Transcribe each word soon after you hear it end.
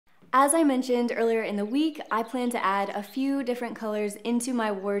As I mentioned earlier in the week, I plan to add a few different colors into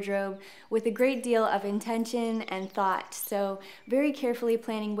my wardrobe with a great deal of intention and thought. So very carefully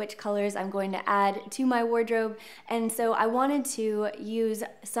planning which colors I'm going to add to my wardrobe. And so I wanted to use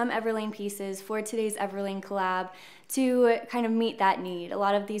some Everlane pieces for today's Everlane collab to kind of meet that need. A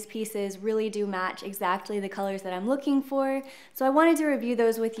lot of these pieces really do match exactly the colors that I'm looking for, so I wanted to review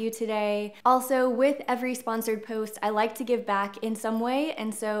those with you today. Also, with every sponsored post, I like to give back in some way,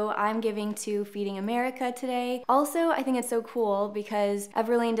 and so I'm giving to Feeding America today. Also, I think it's so cool because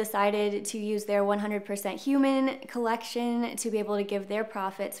Everlane decided to use their 100% human collection to be able to give their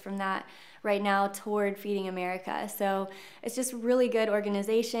profits from that right now toward Feeding America. So it's just really good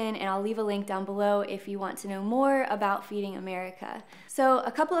organization, and I'll leave a link down below if you want to know more about Feeding America. So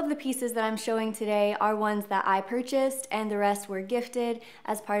a couple of the pieces that I'm showing today are ones that I purchased, and the rest were gifted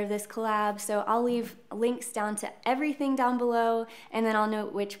as part of this collab. So I'll leave links down to everything down below, and then I'll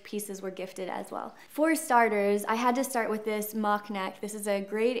note which pieces were gifted as well. For starters, I had to start with this mock neck. This is a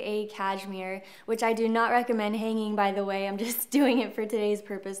grade A cashmere, which I do not recommend hanging, by the way. I'm just doing it for today's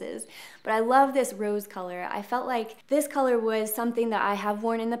purposes. But I love this rose color. I felt like this color was something that I have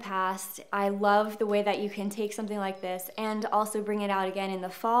worn in the past. I love the way that you can take something like this and also bring it out again in the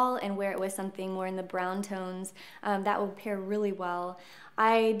fall and wear it with something more in the brown tones. That will pair really well.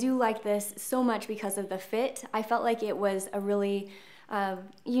 I do like this so much because of the fit. I felt like it was a really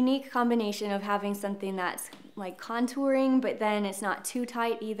unique combination of having something that's like contouring, but then it's not too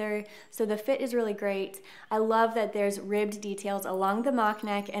tight either. So the fit is really great. I love that there's ribbed details along the mock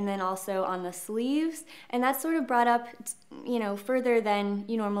neck and then also on the sleeves. And that's sort of brought up, you know, further than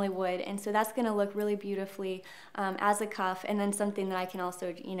you normally would. And so that's gonna look really beautifully as a cuff, and then something that I can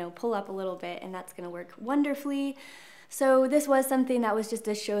also, you know, pull up a little bit, and that's gonna work wonderfully. So this was something that was just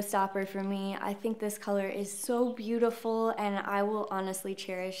a showstopper for me. I think this color is so beautiful, and I will honestly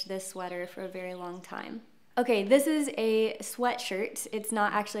cherish this sweater for a very long time. Okay, this is a sweatshirt. It's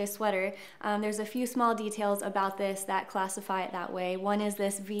not actually a sweater. There's a few small details about this that classify it that way. One is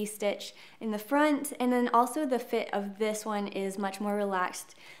this V-stitch in the front, and then also the fit of this one is much more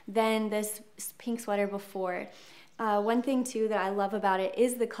relaxed than this pink sweater before. One thing too that I love about it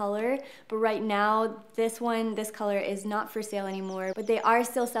is the color, but right now this color is not for sale anymore, but they are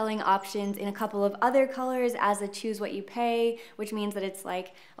still selling options in a couple of other colors as a choose what you pay, which means that it's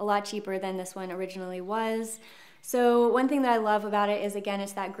like a lot cheaper than this one originally was. So one thing that I love about it is, again,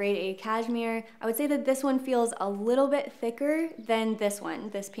 it's that grade A cashmere. I would say that this one feels a little bit thicker than this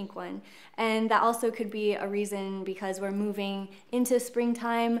one, this pink one. And that also could be a reason because we're moving into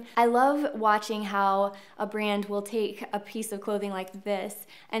springtime. I love watching how a brand will take a piece of clothing like this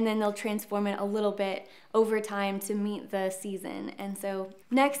and then they'll transform it a little bit over time to meet the season. And so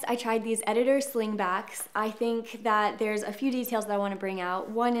next I tried these Editor Slingbacks. I think that there's a few details that I want to bring out.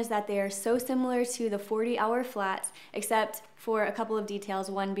 One is that they are so similar to the 40-hour flats, except for a couple of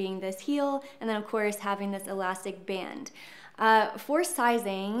details, one being this heel, and then of course having this elastic band. For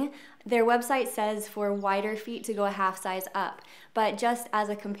sizing, their website says for wider feet to go a half size up, but just as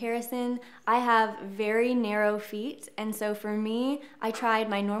a comparison, I have very narrow feet, and so for me, I tried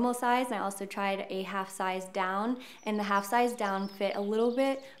my normal size and I also tried a half size down, and the half size down fit a little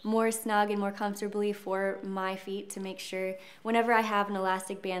bit more snug and more comfortably for my feet to make sure whenever I have an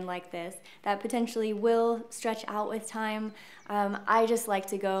elastic band like this that potentially will stretch out with time, I just like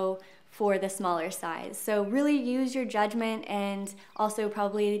to go for the smaller size. So really use your judgment, and also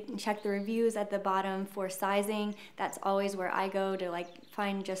probably check the reviews at the bottom for sizing. That's always where I go to like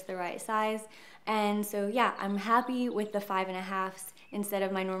find just the right size. And so yeah, I'm happy with the 5.5s instead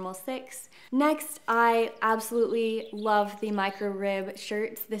of my normal 6. Next, I absolutely love the micro rib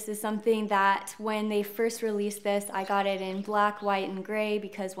shirts. This is something that when they first released this, I got it in black, white, and gray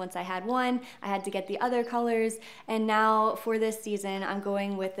because once I had one, I had to get the other colors. And now for this season, I'm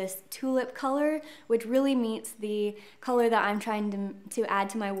going with this tulip color, which really meets the color that I'm trying to add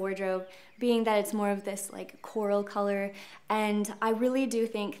to my wardrobe, being that it's more of this like coral color. And I really do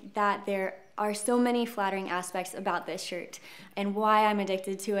think that there are so many flattering aspects about this shirt, and why I'm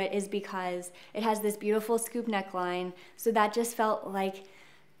addicted to it is because it has this beautiful scoop neckline, so that just felt like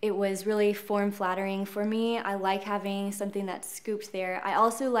it was really form flattering for me. I like having something that's scooped there. I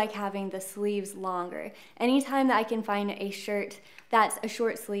also like having the sleeves longer. Anytime that I can find a shirt that's a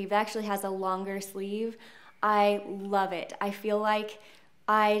short sleeve that actually has a longer sleeve, I love it. I feel like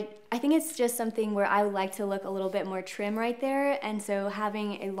I think it's just something where I would like to look a little bit more trim right there, and so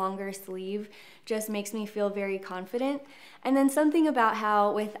having a longer sleeve just makes me feel very confident. And then something about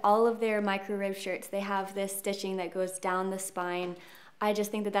how with all of their micro rib shirts, they have this stitching that goes down the spine. I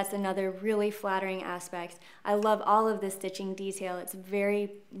just think that that's another really flattering aspect. I love all of the stitching detail. It's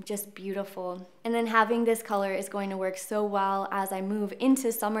very just beautiful. And then having this color is going to work so well as I move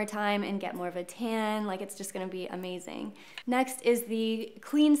into summertime and get more of a tan. Like, it's just gonna be amazing. Next is the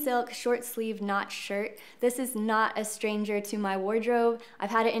clean silk short sleeve knot shirt. This is not a stranger to my wardrobe.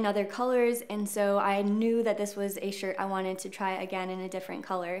 I've had it in other colors, and so I knew that this was a shirt I wanted to try again in a different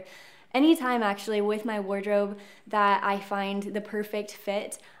color. Anytime actually with my wardrobe that I find the perfect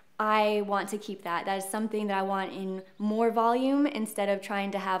fit, I want to keep that. That is something that I want in more volume instead of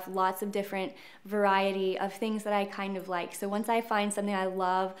trying to have lots of different variety of things that I kind of like. So once I find something I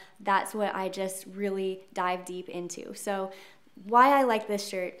love, that's what I just really dive deep into. So why I like this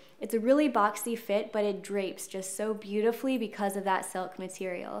shirt, it's a really boxy fit, but it drapes just so beautifully because of that silk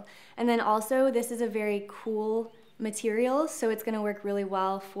material. And then also this is a very cool material, so it's going to work really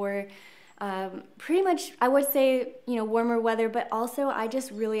well for pretty much, I would say, you know, warmer weather, but also I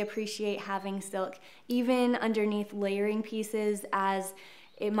just really appreciate having silk even underneath layering pieces, as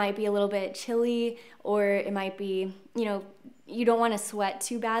it might be a little bit chilly, or it might be, you know, you don't want to sweat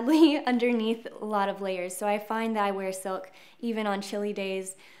too badly underneath a lot of layers. So I find that I wear silk even on chilly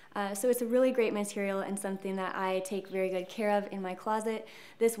days. So it's a really great material and something that I take very good care of in my closet.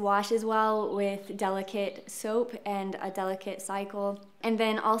 This washes well with delicate soap and a delicate cycle. And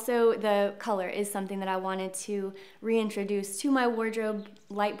then also the color is something that I wanted to reintroduce to my wardrobe.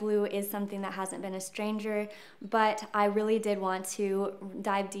 Light blue is something that hasn't been a stranger, but I really did want to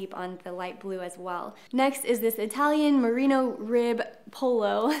dive deep on the light blue as well. Next is this Italian merino rib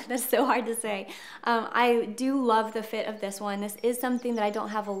polo. That's so hard to say. I do love the fit of this one. This is something that I don't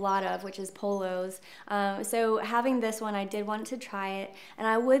have a lot of, which is polos. So having this one, I did want to try it. And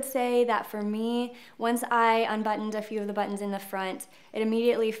I would say that for me, once I unbuttoned a few of the buttons in the front, it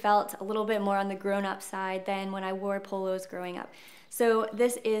immediately felt a little bit more on the grown-up side than when I wore polos growing up. So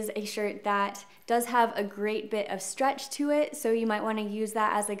this is a shirt that does have a great bit of stretch to it, so you might want to use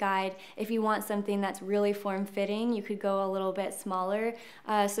that as a guide. If you want something that's really form-fitting, you could go a little bit smaller.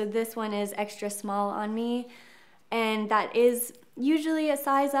 So this one is extra small on me, and that is usually a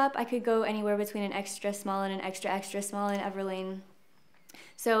size up. I could go anywhere between an extra small and an extra small in Everlane.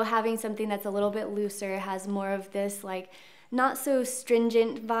 So having something that's a little bit looser, has more of this like not so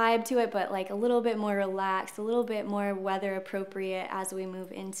stringent vibe to it, but like a little bit more relaxed, a little bit more weather appropriate as we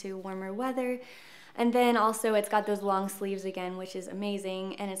move into warmer weather. And then also it's got those long sleeves again, which is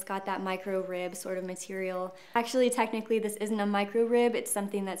amazing, and it's got that micro rib sort of material. Actually, technically this isn't a micro rib, it's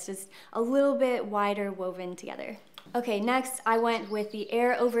something that's just a little bit wider woven together. Okay, next I went with the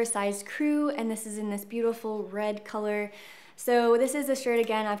Air Oversized Crew, and this is in this beautiful red color. So this is a shirt,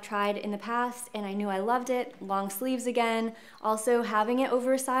 again, I've tried in the past and I knew I loved it. Long sleeves again. Also, having it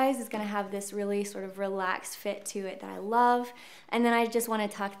oversized is gonna have this really sort of relaxed fit to it that I love. And then I just wanna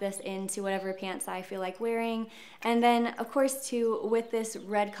tuck this into whatever pants I feel like wearing. And then, of course, too, with this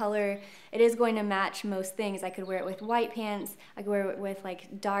red color, it is going to match most things. I could wear it with white pants. I could wear it with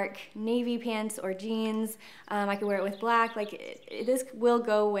like dark navy pants or jeans. I could wear it with black. Like this will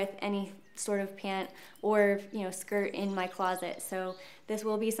go with any sort of pant or, you know, skirt in my closet. So this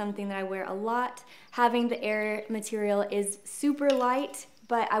will be something that I wear a lot. Having the Air material is super light,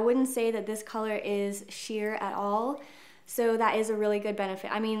 but I wouldn't say that this color is sheer at all. So that is a really good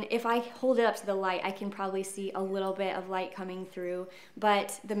benefit. I mean, if I hold it up to the light, I can probably see a little bit of light coming through,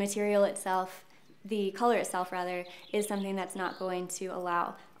 but the material itself, the color itself rather, is something that's not going to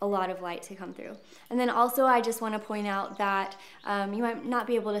allow a lot of light to come through. And then also I just want to point out that you might not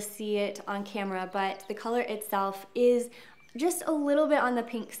be able to see it on camera, but the color itself is just a little bit on the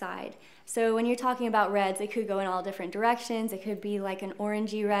pink side. So when you're talking about reds, it could go in all different directions. It could be like an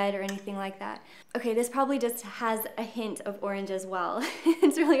orangey red or anything like that. Okay, this probably just has a hint of orange as well.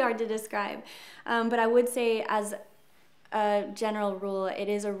 It's really hard to describe. But I would say as a general rule, it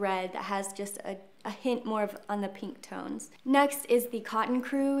is a red that has just a hint more of on the pink tones. Next is the Cotton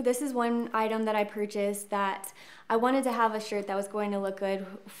Crew. This is one item that I purchased that I wanted to have a shirt that was going to look good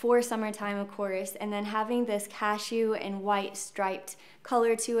for summertime, of course, and then having this cashew and white striped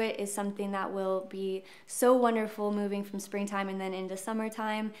color to it is something that will be so wonderful moving from springtime and then into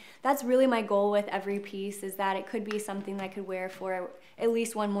summertime. That's really my goal with every piece, is that it could be something that I could wear for at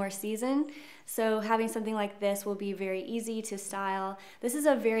least one more season. So having something like this will be very easy to style. This is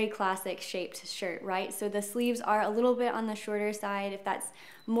a very classic shaped shirt, right? So the sleeves are a little bit on the shorter side, if that's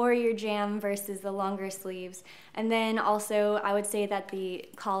more your jam, versus the longer sleeves. And then also I would say that the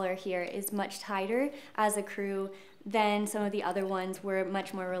collar here is much tighter as a crew than some of the other ones were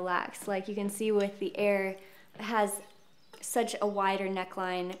much more relaxed. Like you can see with the Air, it has such a wider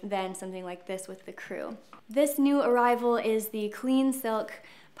neckline than something like this with the crew. This new arrival is the clean silk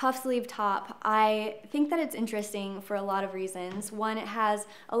puff sleeve top. I think that it's interesting for a lot of reasons. One, it has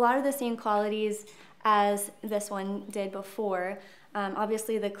a lot of the same qualities as this one did before.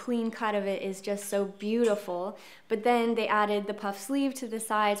 Obviously the clean cut of it is just so beautiful, but then they added the puff sleeve to the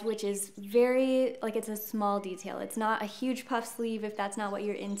sides, which is very, like, it's a small detail. It's not a huge puff sleeve if that's not what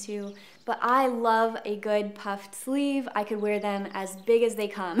you're into, but I love a good puffed sleeve. I could wear them as big as they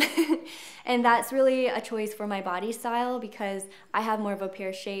come. And that's really a choice for my body style because I have more of a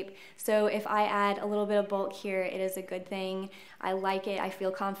pear shape. So if I add a little bit of bulk here, it is a good thing. I like it, I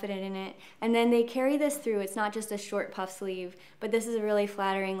feel confident in it. And then they carry this through. It's not just a short puff sleeve, but this is a really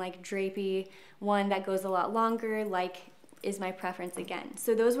flattering, like, drapey one that goes a lot longer, like is my preference again.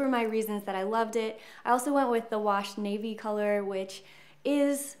 So those were my reasons that I loved it. I also went with the washed navy color, which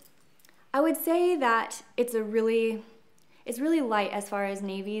is, I would say that it's really light as far as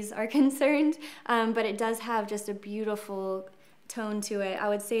navies are concerned, but it does have just a beautiful tone to it. I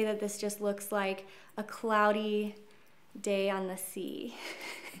would say that this just looks like a cloudy day on the sea.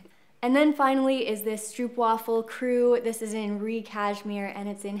 And then finally is this Stroopwafel crew. This is in Ree Cashmere and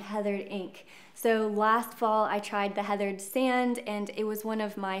it's in heathered ink. So last fall I tried the heathered sand and it was one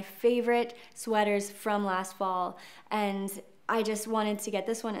of my favorite sweaters from last fall, and I just wanted to get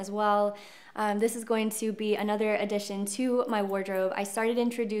this one as well. This is going to be another addition to my wardrobe. I started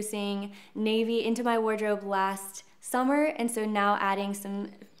introducing navy into my wardrobe last summer, and so now adding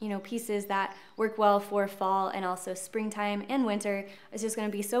some, pieces that work well for fall and also springtime and winter is just going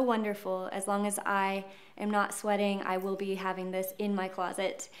to be so wonderful. As long as I am not sweating, I will be having this in my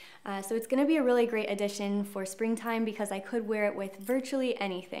closet. So it's going to be a really great addition for springtime because I could wear it with virtually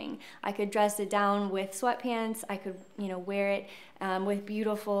anything. I could dress it down with sweatpants. I could, wear it with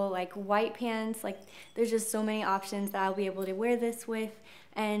beautiful like white pants. Like, there's just so many options that I'll be able to wear this with.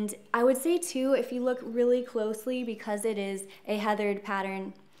 And I would say too, if you look really closely, because it is a heathered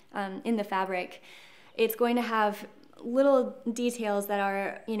pattern in the fabric, it's going to have little details that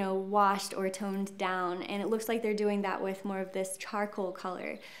are, washed or toned down, and it looks like they're doing that with more of this charcoal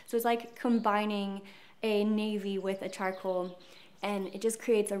color. So it's like combining a navy with a charcoal, and it just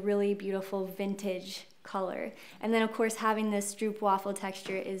creates a really beautiful vintage color. And then of course having this Stroopwafel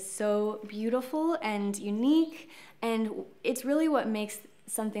texture is so beautiful and unique, and it's really what makes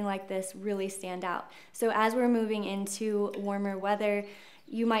something like this really stand out. So as we're moving into warmer weather,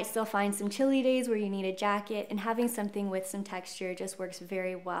 you might still find some chilly days where you need a jacket, and having something with some texture just works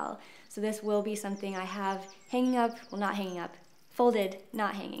very well. So this will be something I have hanging up, well, not hanging up, folded,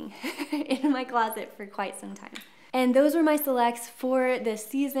 not hanging, in my closet for quite some time. And those were my selects for this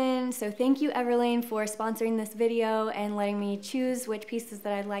season. So thank you, Everlane, for sponsoring this video and letting me choose which pieces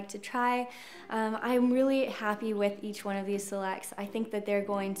that I'd like to try. I'm really happy with each one of these selects. I think that they're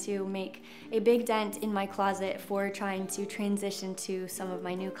going to make a big dent in my closet for trying to transition to some of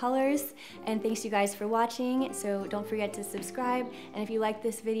my new colors. And thanks you guys for watching. So don't forget to subscribe. And if you like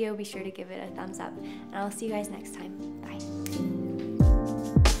this video, be sure to give it a thumbs up. And I'll see you guys next time. Bye.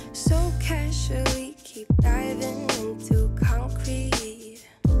 So casually keep diving into concrete,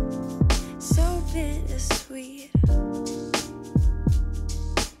 so bittersweet.